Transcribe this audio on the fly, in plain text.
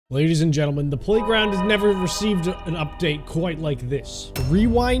Ladies and gentlemen, the playground has never received an update quite like this.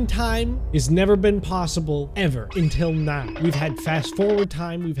 Rewind time has never been possible ever until now. We've had fast forward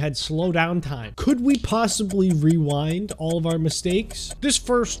time, we've had slow down time. Could we possibly rewind all of our mistakes? This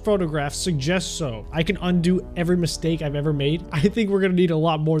first photograph suggests so. I can undo every mistake I've ever made. I think we're gonna need a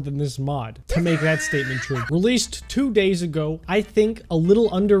lot more than this mod to make that statement true. Released 2 days ago, I think a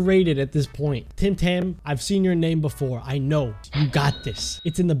little underrated at this point. TIMTAM, I've seen your name before. I know. You got this.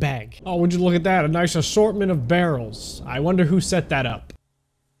 It's in the bag. Oh, would you look at that? A nice assortment of barrels. I wonder who set that up.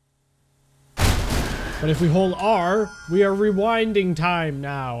 But if we hold R, we are rewinding time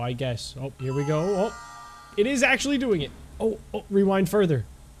now, I guess. Oh, here we go. Oh, it is actually doing it. Oh, rewind further.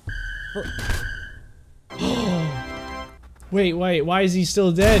 Wait, why is he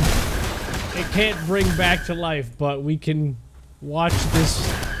still dead? It can't bring back to life, but we can watch this.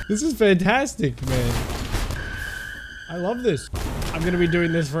 This is fantastic, man. I love this. I'm gonna be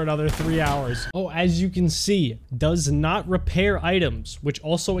doing this for another 3 hours. Oh, as you can see, does not repair items, which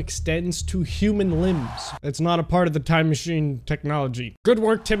also extends to human limbs. It's not a part of the time machine technology. Good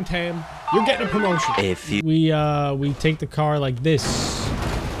work, TIMTAM. You're getting a promotion. We take the car like this.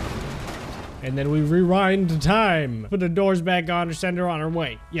 And then we rewind the time. Put the doors back on or send her on her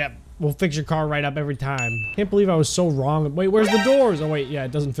way. Yep. We'll fix your car right up every time. Can't believe I was so wrong. Wait, where's the doors? Oh, wait, yeah,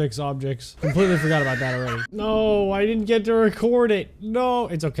 it doesn't fix objects. Completely forgot about that already. No, I didn't get to record it. No,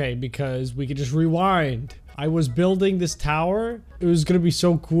 it's okay because we could just rewind. I was building this tower. It was gonna be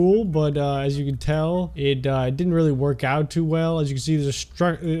so cool, but as you can tell, it didn't really work out too well. As you can see, there's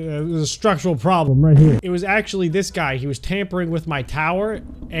a structural problem right here. It was actually this guy. He was tampering with my tower,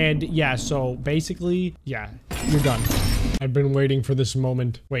 and yeah, so basically, yeah, you're done. I've been waiting for this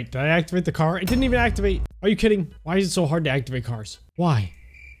moment. Wait, did I activate the car? It didn't even activate. Are you kidding? Why is it so hard to activate cars? Why?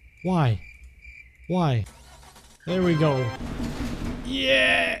 Why? Why? There we go.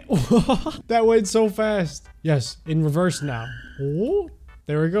 Yeah! That went so fast. Yes, in reverse now. Oh,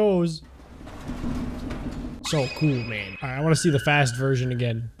 there it goes. So cool, man. All right, I want to see the fast version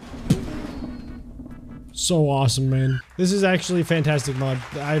again. So awesome, man. This is actually a fantastic mod.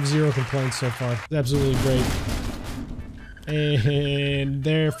 I have zero complaints so far. It's absolutely great. And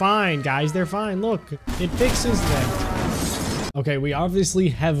they're fine, guys. They're fine. Look, it fixes them. Okay, we obviously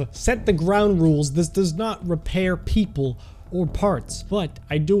have set the ground rules. This does not repair people or parts, but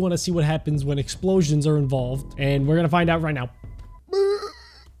I do want to see what happens when explosions are involved, and we're gonna find out right now.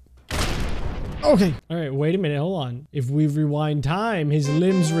 Okay. All right, wait a minute. Hold on. If we rewind time, his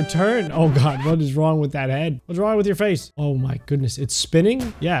limbs return. Oh God, what is wrong with that head? What's wrong with your face? Oh my goodness, it's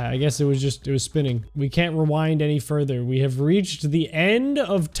spinning? Yeah, I guess it was spinning. We can't rewind any further. We have reached the end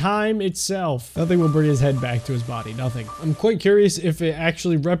of time itself. Nothing will bring his head back to his body. Nothing. I'm quite curious if it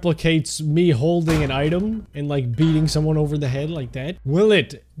actually replicates me holding an item and like beating someone over the head like that. Will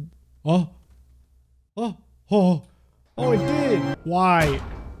it? Oh, it did. Why?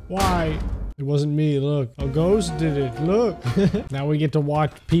 It wasn't me, look. A ghost did it, look. Now we get to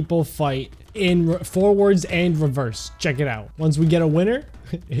watch people fight in forwards and reverse. Check it out. Once we get a winner,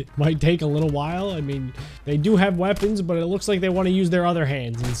 it might take a little while. I mean, they do have weapons, but it looks like they want to use their other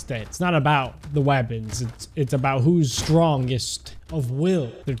hands instead. It's not about the weapons. It's about who's strongest of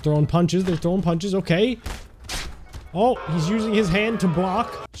will. They're throwing punches, okay. Oh, he's using his hand to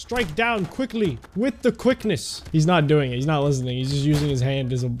block. Strike down quickly with the quickness. He's not doing it. He's not listening. He's just using his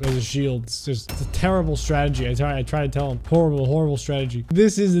hand as a shield. It's a terrible strategy. I try to tell him. Horrible strategy.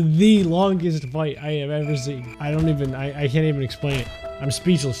 This is the longest fight I have ever seen. I can't even explain it. I'm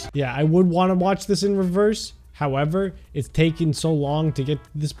speechless. Yeah, I would want to watch this in reverse. However, it's taken so long to get to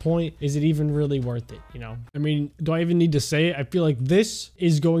this point. Is it even really worth it? You know, I mean, do I even need to say it? I feel like this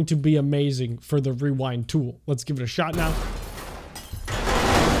is going to be amazing for the rewind tool. Let's give it a shot now.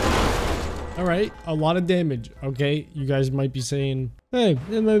 All right, a lot of damage. Okay, you guys might be saying, hey,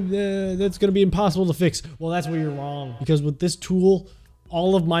 that's going to be impossible to fix. Well, that's where you're wrong. Because with this tool,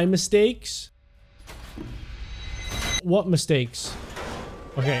 all of my mistakes. What mistakes?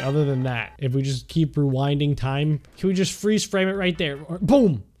 Okay, other than that, if we just keep rewinding time, can we just freeze frame it right there? Or,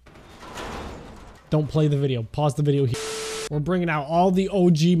 boom! Don't play the video. Pause the video here. We're bringing out all the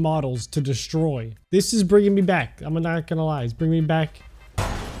OG models to destroy. This is bringing me back. I'm not gonna lie. It's bringing me back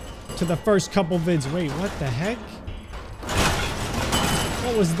to the first couple vids. Wait, what the heck?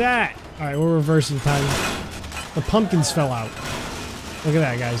 What was that? All right, we're reversing time. The pumpkins fell out. Look at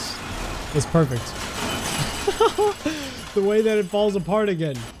that, guys. It's perfect. The way that it falls apart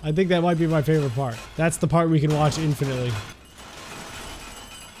again. I think that might be my favorite part. That's the part we can watch infinitely.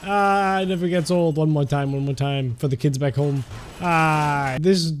 It never gets old. One more time for the kids back home.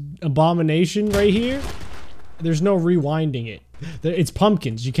 This abomination right here, there's no rewinding it. It's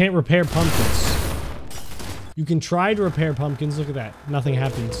pumpkins. You can't repair pumpkins. You can try to repair pumpkins. Look at that. Nothing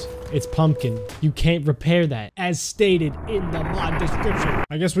happens. It's pumpkin. You can't repair that. As stated in the mod description.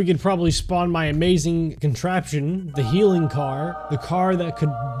 I guess we could probably spawn my amazing contraption. The healing car. The car that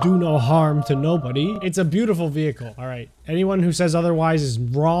could do no harm to nobody. It's a beautiful vehicle. All right. Anyone who says otherwise is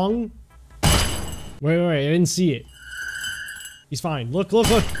wrong. Wait. I didn't see it. He's fine. Look. Look.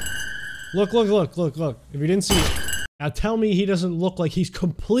 If you didn't see it. Now tell me he doesn't look like he's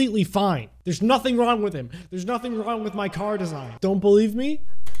completely fine. There's nothing wrong with him. There's nothing wrong with my car design. Don't believe me?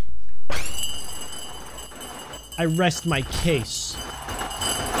 I rest my case.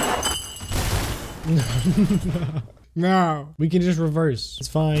 No. We can just reverse. It's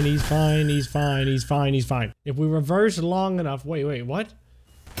fine. He's fine. If we reverse long enough. Wait, what?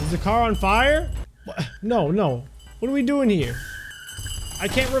 Is the car on fire? What? No. What are we doing here? I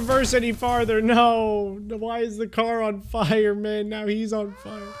can't reverse any farther. No. Why is the car on fire, man? Now he's on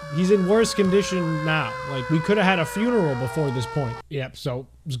fire. He's in worse condition now. Like, we could have had a funeral before this point. Yep, so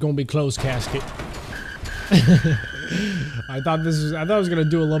it's gonna be closed casket. I thought I was gonna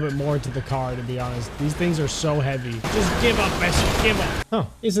do a little bit more to the car, to be honest. These things are so heavy. Just give up, Bessie. Give up. Huh,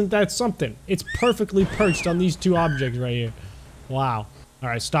 isn't that something? It's perfectly perched on these two objects right here. Wow. All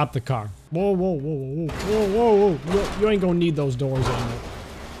right, stop the car. Whoa. You ain't gonna need those doors anymore.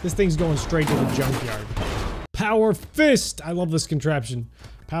 This thing's going straight to the junkyard. Power fist. I love this contraption.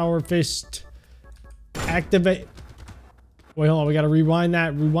 Power fist. Activate. Wait, hold on. We gotta rewind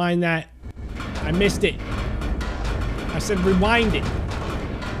that. I missed it. I said rewind it.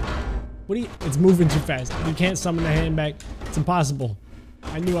 What do you? It's moving too fast. You can't summon the hand back. It's impossible.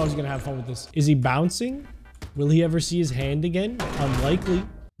 I knew I was gonna have fun with this. Is he bouncing? Will he ever see his hand again? Unlikely.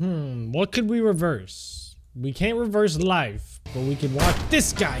 What could we reverse? We can't reverse life, but we can watch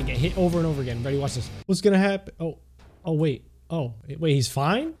this guy get hit over and over again. Ready? Watch this. What's gonna happen? Oh, wait. Oh, wait, he's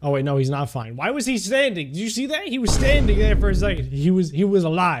fine? Oh, wait, no, he's not fine. Why was he standing? Did you see that? He was standing there for a second. He was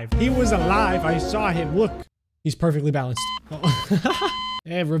alive. He was alive. I saw him. Look. He's perfectly balanced. Oh.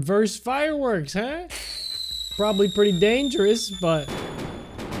 Hey, reverse fireworks, huh? Probably pretty dangerous, but...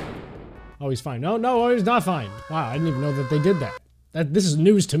 Oh, he's fine. No, he's not fine. Wow, I didn't even know that they did that. This is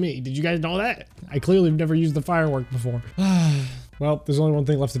news to me. Did you guys know that? I clearly have never used the firework before. Well, there's only one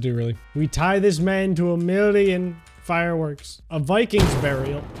thing left to do, really. We tie this man to 1,000,000 fireworks. A Viking's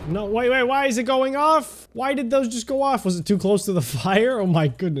burial. No, wait, why is it going off? Why did those just go off? Was it too close to the fire? Oh my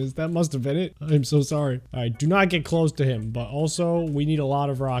goodness, that must have been it. I'm so sorry. All right, do not get close to him, but also we need a lot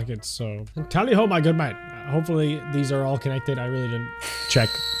of rockets, so. Tally ho, my good man. Hopefully these are all connected. I really didn't check.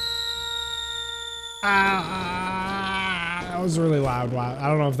 That was really loud. Wow, I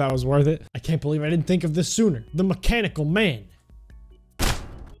don't know if that was worth it. I can't believe I didn't think of this sooner. The mechanical man.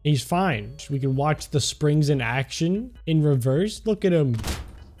 He's fine. We can watch the springs in action in reverse. Look at him.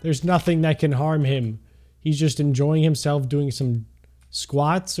 There's nothing that can harm him. He's just enjoying himself doing some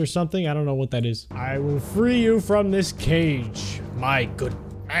squats or something. I don't know what that is. I will free you from this cage. My good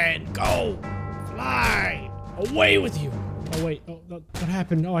man, go. Fly. Away with you. Oh, wait. Oh, what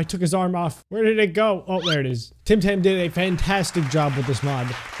happened? Oh, I took his arm off. Where did it go? Oh, there it is. TIMTAM did a fantastic job with this mod.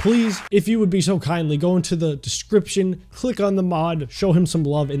 Please, if you would be so kindly, go into the description, click on the mod, show him some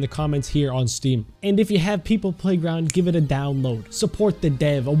love in the comments here on Steam. And if you have People Playground, give it a download. Support the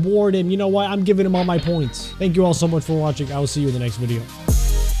dev. Award him. You know what? I'm giving him all my points. Thank you all so much for watching. I will see you in the next video.